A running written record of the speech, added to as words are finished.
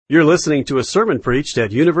You're listening to a sermon preached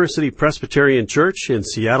at University Presbyterian Church in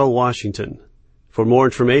Seattle, Washington. For more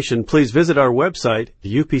information, please visit our website,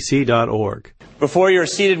 upc.org. Before you're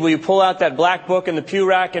seated, will you pull out that black book in the pew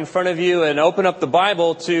rack in front of you and open up the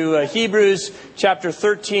Bible to Hebrews chapter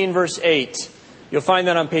 13, verse 8. You'll find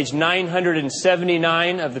that on page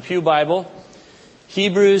 979 of the Pew Bible.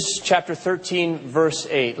 Hebrews chapter 13, verse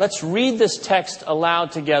 8. Let's read this text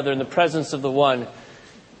aloud together in the presence of the one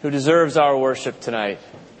who deserves our worship tonight.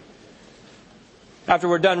 After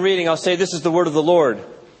we're done reading, I'll say, "This is the word of the Lord."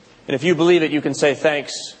 And if you believe it, you can say,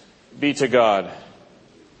 "Thanks be to God."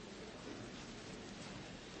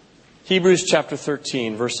 Hebrews chapter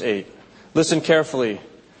 13, verse 8. Listen carefully.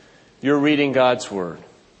 You're reading God's word.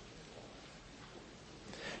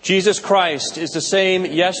 Jesus Christ is the same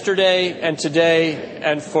yesterday and today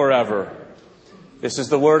and forever. This is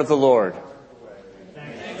the word of the Lord.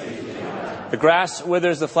 The grass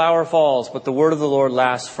withers, the flower falls, but the word of the Lord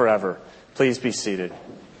lasts forever. Please be seated.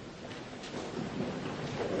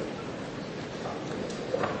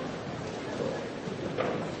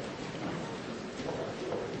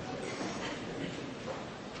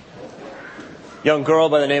 Young girl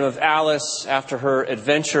by the name of Alice, after her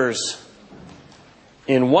adventures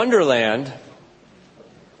in Wonderland,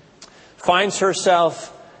 finds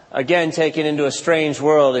herself again taken into a strange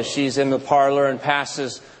world as she's in the parlor and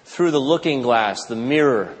passes through the looking glass, the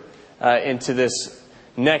mirror, into this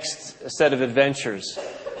next set of adventures.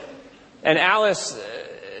 And Alice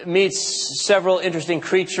meets several interesting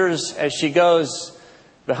creatures as she goes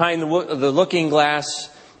behind the looking glass,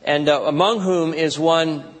 and among whom is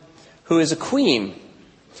one who is a queen.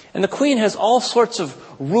 And the queen has all sorts of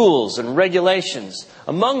rules and regulations.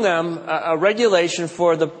 Among them, a regulation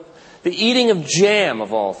for the eating of jam,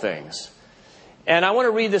 of all things. And I want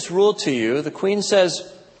to read this rule to you. The queen says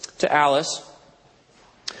to Alice,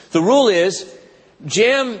 the rule is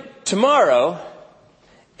jam tomorrow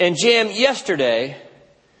and jam yesterday,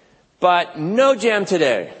 but no jam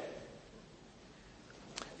today.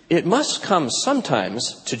 It must come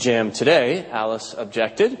sometimes to jam today, Alice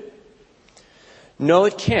objected. No,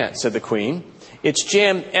 it can't, said the queen. It's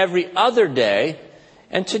jam every other day,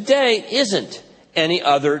 and today isn't any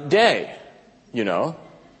other day, you know.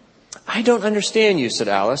 I don't understand you, said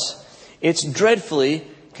Alice. It's dreadfully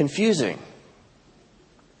confusing.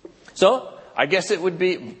 So, I guess it would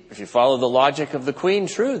be, if you follow the logic of the queen,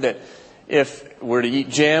 true that if we're to eat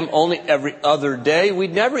jam only every other day,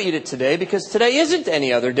 we'd never eat it today because today isn't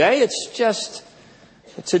any other day. It's just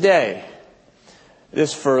today.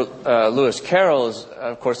 This for Lewis Carroll is,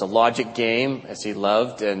 of course, a logic game, as he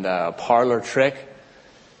loved, and a parlor trick.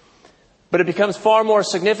 But it becomes far more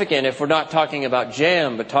significant if we're not talking about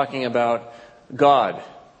jam, but talking about God.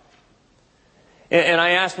 And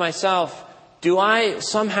I ask myself, do I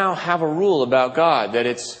somehow have a rule about God, that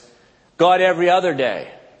it's God every other day?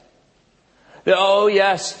 That, oh,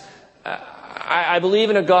 yes, I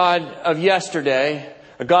believe in a God of yesterday,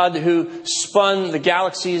 a God who spun the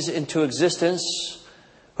galaxies into existence,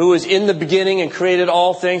 who was in the beginning and created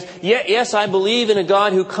all things. Yes, I believe in a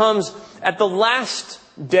God who comes at the last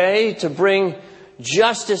day to bring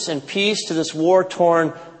justice and peace to this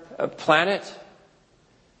war-torn planet.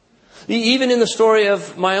 Even in the story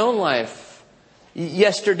of my own life,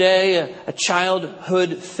 yesterday, a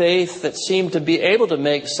childhood faith that seemed to be able to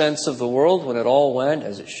make sense of the world when it all went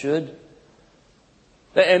as it should.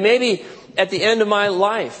 And maybe at the end of my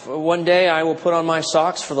life, one day I will put on my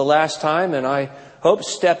socks for the last time and I hope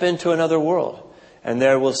step into another world. And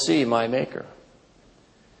there we'll see my Maker.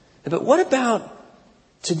 But what about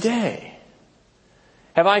today?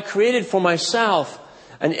 Have I created for myself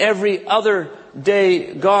an every other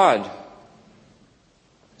day God?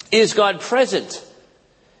 Is God present?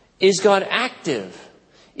 Is God active?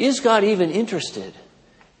 Is God even interested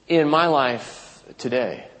in my life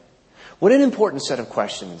today? What an important set of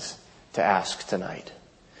questions to ask tonight.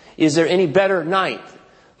 Is there any better night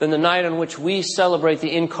than the night on which we celebrate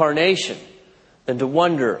the incarnation than to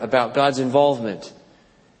wonder about God's involvement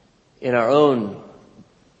in our own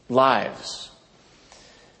lives?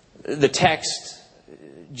 The text,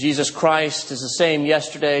 Jesus Christ is the same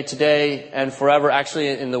yesterday, today, and forever. Actually,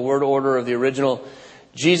 in the word order of the original,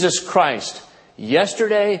 Jesus Christ,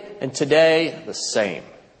 yesterday and today, the same.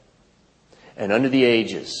 And under the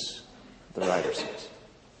ages, the writer says.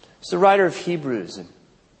 It's the writer of Hebrews. And,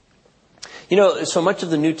 you know, so much of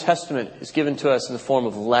the New Testament is given to us in the form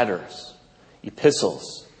of letters,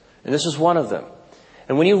 epistles. And this is one of them.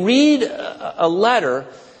 And when you read a letter,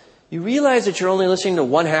 you realize that you're only listening to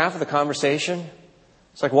one half of the conversation.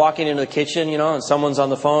 It's like walking into the kitchen, you know, and someone's on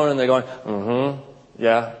the phone and they're going,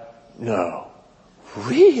 yeah, no,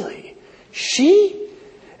 really? She?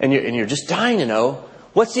 And you're just dying to know,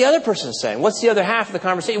 what's the other person saying? What's the other half of the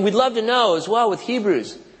conversation? We'd love to know as well with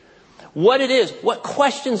Hebrews what it is, what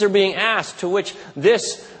questions are being asked to which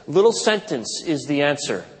this little sentence is the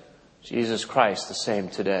answer. Jesus Christ, the same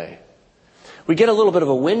today. We get a little bit of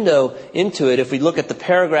a window into it if we look at the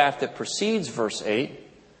paragraph that precedes verse 8.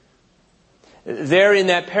 There in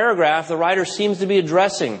that paragraph, the writer seems to be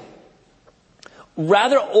addressing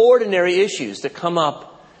rather ordinary issues that come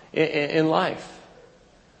up in life.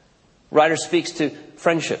 The writer speaks to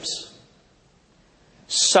friendships,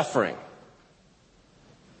 suffering,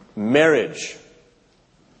 marriage,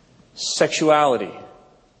 sexuality,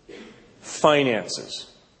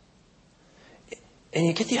 finances. And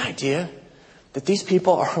you get the idea that these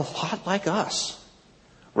people are a lot like us,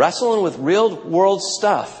 wrestling with real world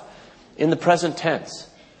stuff in the present tense.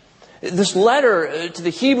 This letter to the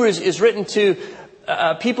Hebrews is written to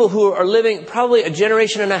people who are living probably a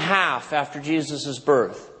generation and a half after Jesus'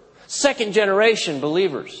 birth. Second generation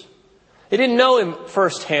believers. They didn't know him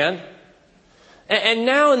firsthand. And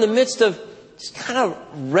now in the midst of just kind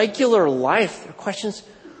of regular life, there are questions,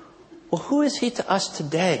 well, who is he to us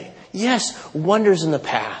today? Yes, wonders in the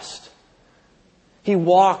past. He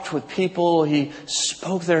walked with people. He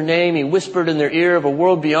spoke their name. He whispered in their ear of a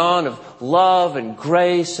world beyond, of love and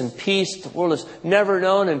grace and peace the world has never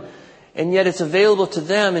known. And yet it's available to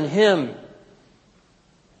them in him.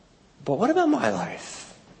 But what about my life?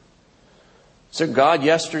 Is there God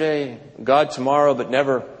yesterday, God tomorrow, but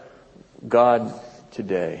never God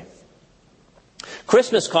today?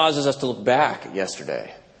 Christmas causes us to look back at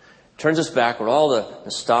yesterday. It turns us backward, all the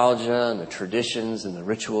nostalgia and the traditions and the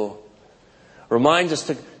ritual. Reminds us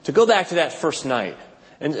to go back to that first night.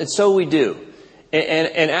 And so we do.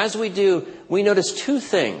 And as we do, we notice two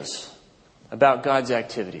things about God's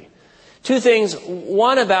activity. Two things.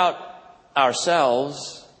 One about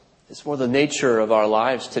ourselves. It's more the nature of our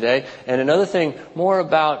lives today. And another thing, more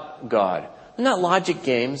about God. Not logic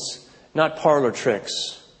games, not parlor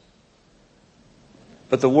tricks,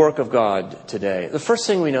 but the work of God today. The first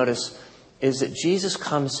thing we notice is that Jesus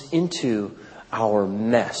comes into our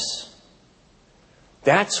mess.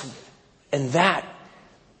 There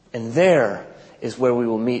is where we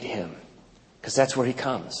will meet him. Because that's where he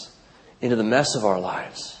comes. Into the mess of our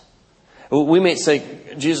lives. We may say,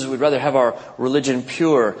 Jesus, we'd rather have our religion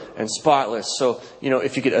pure and spotless. So,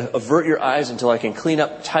 if you could avert your eyes until I can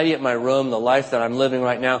tidy up my room, the life that I'm living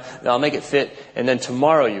right now, I'll make it fit. And then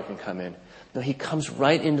tomorrow you can come in. No, he comes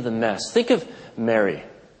right into the mess. Think of Mary.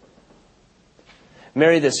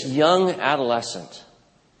 Mary, this young adolescent.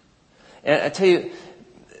 And I tell you,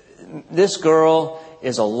 this girl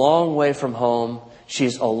is a long way from home.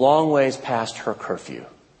 She's a long ways past her curfew.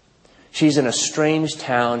 She's in a strange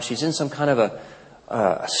town. She's in some kind of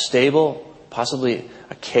a stable, possibly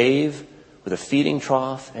a cave with a feeding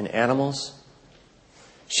trough and animals.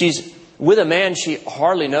 She's with a man she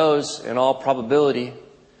hardly knows in all probability.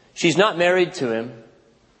 She's not married to him,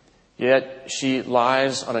 yet she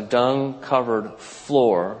lies on a dung-covered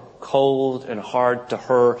floor, cold and hard to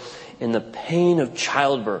her, in the pain of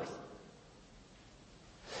childbirth.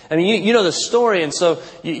 I mean, you know the story, and so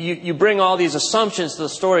you bring all these assumptions to the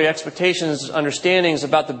story, expectations, understandings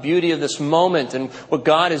about the beauty of this moment and what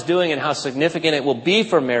God is doing and how significant it will be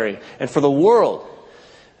for Mary and for the world.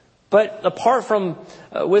 But apart from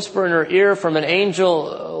a whisper in her ear from an angel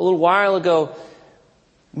a little while ago,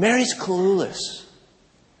 Mary's clueless.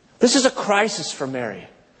 This is a crisis for Mary.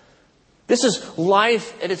 This is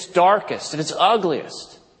life at its darkest, at its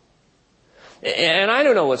ugliest. And I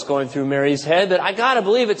don't know what's going through Mary's head, but I gotta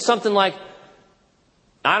believe it's something like,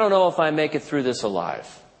 I don't know if I make it through this alive.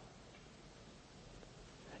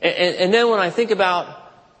 And then when I think about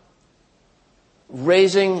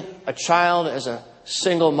raising a child as a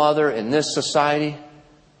single mother in this society,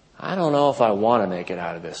 I don't know if I want to make it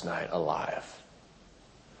out of this night alive.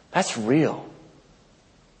 That's real.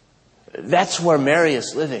 That's where Mary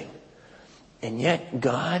is living. And yet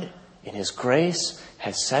God, in His grace,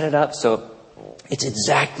 has set it up so it's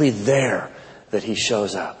exactly there that He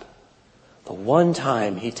shows up. The one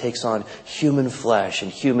time He takes on human flesh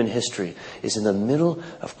and human history is in the middle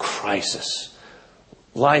of crisis.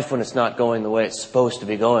 Life when it's not going the way it's supposed to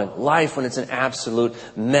be going. Life when it's an absolute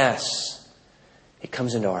mess. He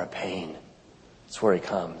comes into our pain. That's where He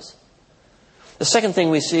comes. The second thing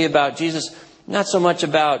we see about Jesus, not so much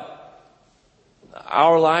about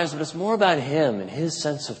our lives, but it's more about Him and His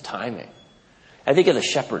sense of timing. I think of the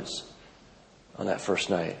shepherds on that first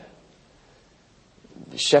night.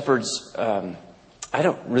 The shepherds I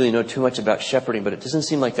don't really know too much about shepherding, but it doesn't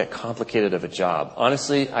seem like that complicated of a job.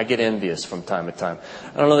 Honestly, I get envious from time to time.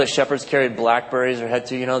 I don't know that shepherds carried blackberries or had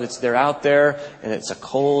to, they're out there and it's a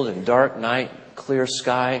cold and dark night, clear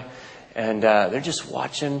sky, and they're just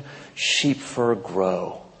watching sheep fur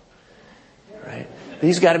grow. Right?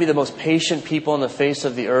 These got to be the most patient people on the face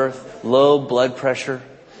of the earth, low blood pressure.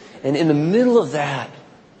 And in the middle of that,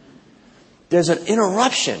 there's an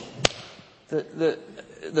interruption.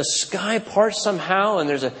 The sky parts somehow, and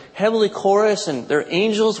there's a heavenly chorus, and they're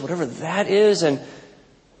angels, whatever that is. And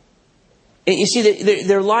you see,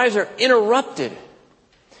 their lives are interrupted.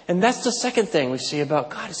 And that's the second thing we see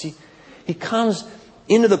about God, is He comes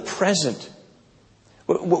into the present.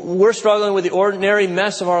 We're struggling with the ordinary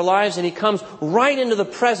mess of our lives, and He comes right into the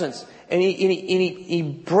presence. And He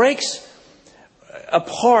breaks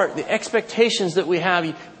apart the expectations that we have.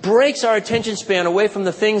 He breaks our attention span away from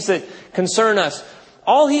the things that concern us.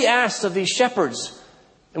 All He asks of these shepherds,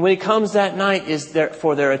 and when He comes that night, is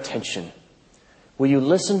for their attention. Will you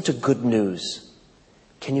listen to good news?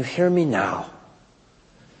 Can you hear me now?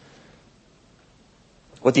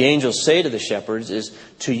 What the angels say to the shepherds is,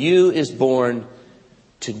 to you is born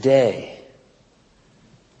today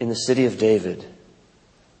in the city of David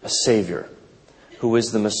a Savior who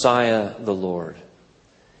is the Messiah, the Lord.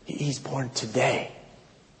 He's born today.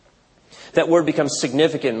 That word becomes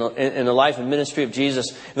significant in the life and ministry of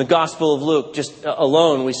Jesus. In the Gospel of Luke, just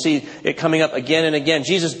alone, we see it coming up again and again.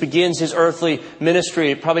 Jesus begins His earthly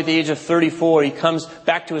ministry probably at the age of 34. He comes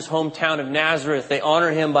back to His hometown of Nazareth. They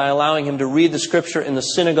honor Him by allowing Him to read the Scripture in the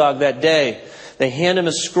synagogue that day. They hand Him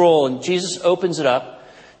a scroll, and Jesus opens it up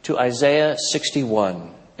to Isaiah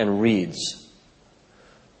 61 and reads,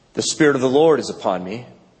 "The Spirit of the Lord is upon me,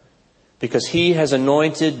 because He has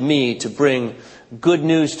anointed me to bring good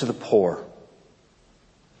news to the poor.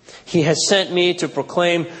 He has sent me to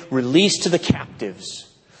proclaim release to the captives,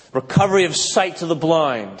 recovery of sight to the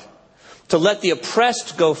blind, to let the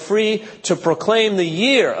oppressed go free, to proclaim the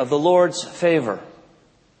year of the Lord's favor."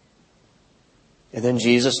 And then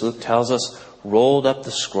Jesus, Luke tells us, rolled up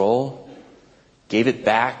the scroll, gave it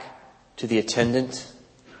back to the attendant,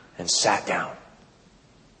 and sat down.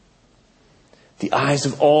 The eyes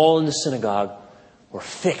of all in the synagogue were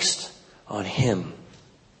fixed on Him.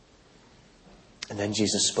 And then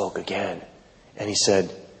Jesus spoke again, and He said,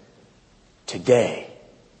 "Today,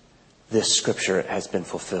 this Scripture has been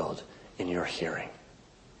fulfilled in your hearing."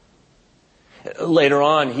 Later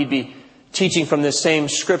on, He'd be teaching from this same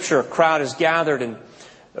Scripture. A crowd is gathered, and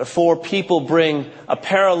 4 people bring a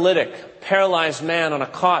paralyzed man on a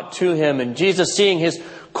cot to Him. And Jesus, seeing his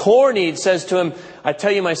core need, says to him, "I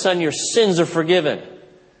tell you, my son, your sins are forgiven."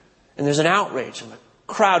 And there's an outrage in the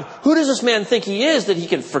crowd. Who does this man think he is that he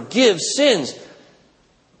can forgive sins?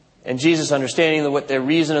 And Jesus, understanding what their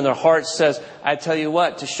reason in their hearts, says, "I tell you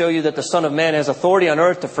what, to show you that the Son of Man has authority on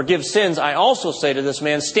earth to forgive sins, I also say to this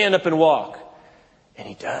man, stand up and walk." And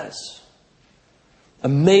he does.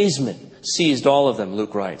 Amazement seized all of them,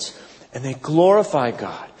 Luke writes. And they glorified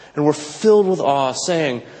God and were filled with awe,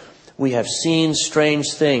 saying, "We have seen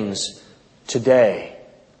strange things today."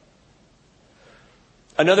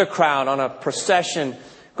 Another crowd on a procession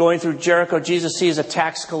going through Jericho. Jesus sees a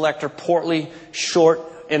tax collector, portly, short,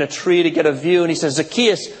 in a tree to get a view. And He says,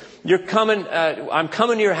 "Zacchaeus, you're coming. I'm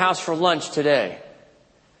coming to your house for lunch today."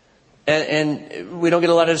 And we don't get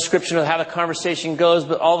a lot of description of how the conversation goes,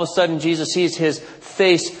 but all of a sudden Jesus sees his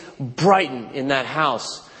face brighten in that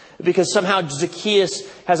house, because somehow Zacchaeus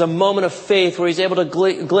has a moment of faith where he's able to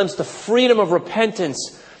glimpse the freedom of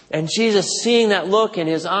repentance. And Jesus, seeing that look in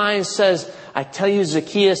his eyes, says, "I tell you,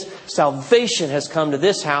 Zacchaeus, salvation has come to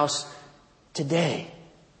this house today."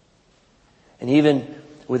 And even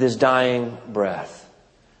with his dying breath,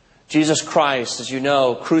 Jesus Christ, as you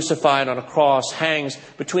know, crucified on a cross, hangs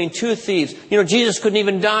between 2 thieves. Jesus couldn't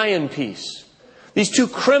even die in peace. These 2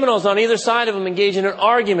 criminals on either side of him engage in an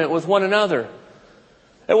argument with one another.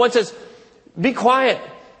 And one says, "Be quiet.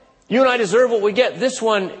 You and I deserve what we get. This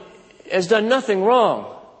one has done nothing wrong."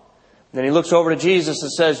 And then he looks over to Jesus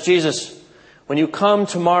and says, "Jesus, when you come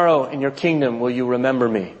tomorrow in your kingdom, will you remember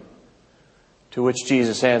me?" To which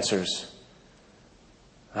Jesus answers,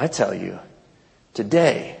 "I tell you,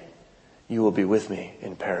 today you will be with me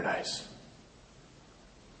in paradise."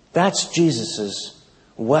 That's Jesus'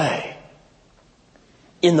 way.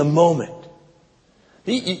 In the moment.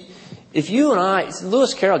 If you and I,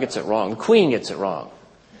 Lewis Carroll gets it wrong. The Queen gets it wrong.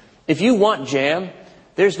 If you want jam,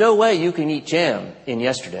 there's no way you can eat jam in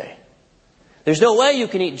yesterday. There's no way you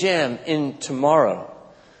can eat jam in tomorrow.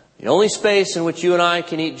 The only space in which you and I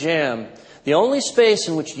can eat jam, the only space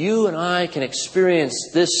in which you and I can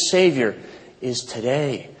experience this Savior, is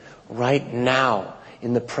today, right now.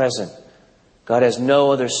 in the present. God has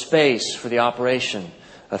no other space for the operation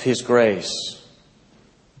of His grace.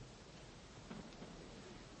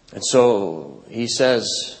 And so he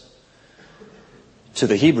says to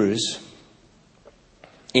the Hebrews,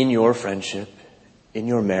 in your friendship, in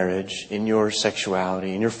your marriage, in your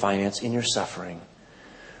sexuality, in your finance, in your suffering,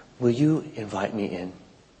 will you invite me in?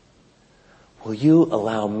 Will you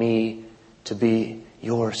allow me to be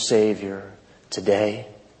your Savior today?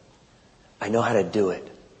 I know how to do it.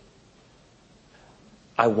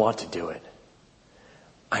 I want to do it.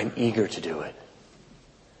 I'm eager to do it.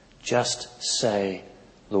 Just say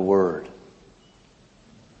the word.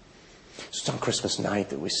 It's on Christmas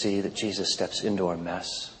night that we see that Jesus steps into our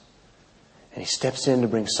mess. And He steps in to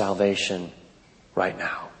bring salvation right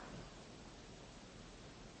now.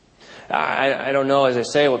 I don't know, as I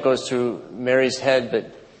say, what goes through Mary's head,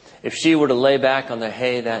 but if she were to lay back on the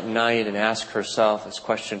hay that night and ask herself this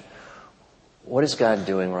question, what is God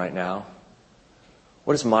doing right now?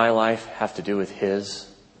 What does my life have to do with His?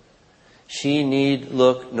 She need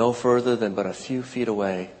look no further than but a few feet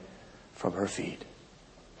away from her feet.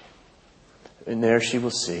 And there she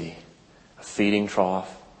will see a feeding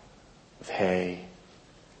trough with hay,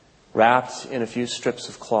 wrapped in a few strips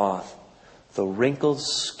of cloth, the wrinkled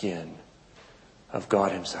skin of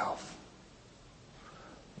God Himself.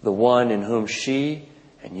 The one in whom she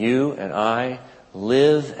and you and I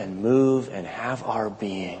live and move and have our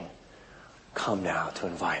being, come now to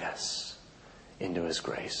invite us into His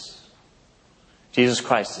grace. Jesus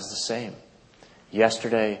Christ is the same,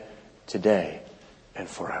 yesterday, today, and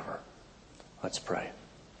forever. Let's pray.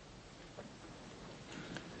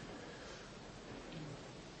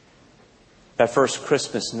 That first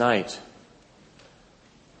Christmas night,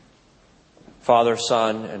 Father,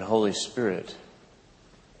 Son, and Holy Spirit,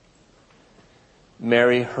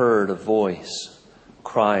 Mary heard a voice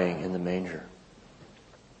crying in the manger.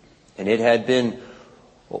 And it had been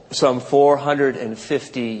some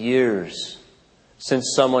 450 years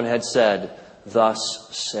since someone had said, "Thus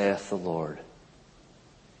saith the Lord."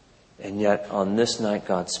 And yet on this night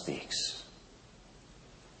God speaks.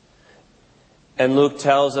 And Luke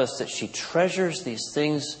tells us that she treasures these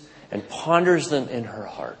things and ponders them in her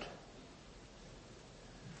heart.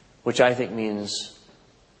 Which I think means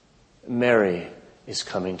Mary is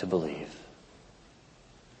coming to believe.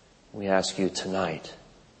 We ask you tonight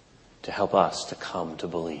to help us to come to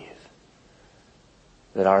believe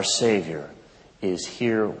that our Savior is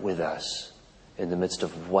here with us in the midst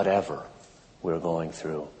of whatever we're going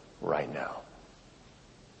through right now.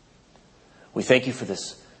 We thank you for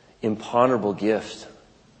this imponderable gift,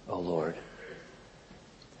 O Lord.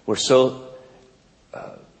 We're so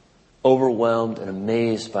overwhelmed and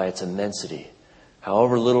amazed by its immensity,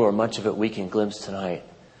 however little or much of it we can glimpse tonight,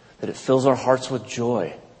 that it fills our hearts with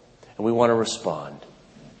joy, and we want to respond.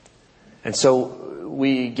 And so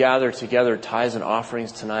we gather together tithes and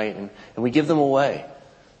offerings tonight, and we give them away.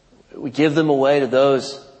 We give them away to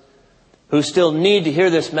those who still need to hear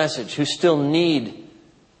this message, who still need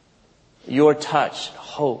your touch,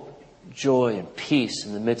 hope, joy, and peace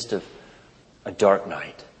in the midst of a dark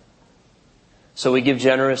night. So we give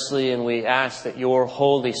generously, and we ask that your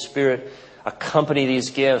Holy Spirit accompany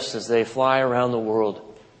these gifts as they fly around the world,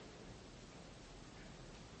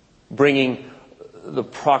 bringing the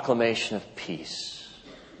proclamation of peace,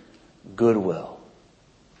 goodwill.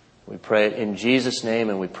 We pray it in Jesus' name,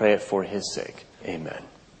 and we pray it for His sake. Amen.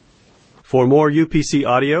 For more UPC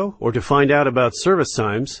audio or to find out about service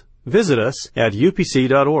times, visit us at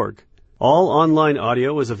upc.org. All online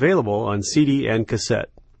audio is available on CD and cassette.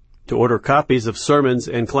 To order copies of sermons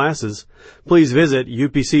and classes, please visit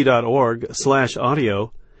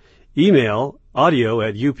upc.org/audio, email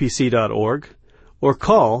audio@upc.org, or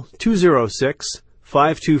call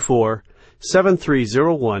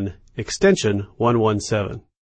 206-524-7301, extension 117.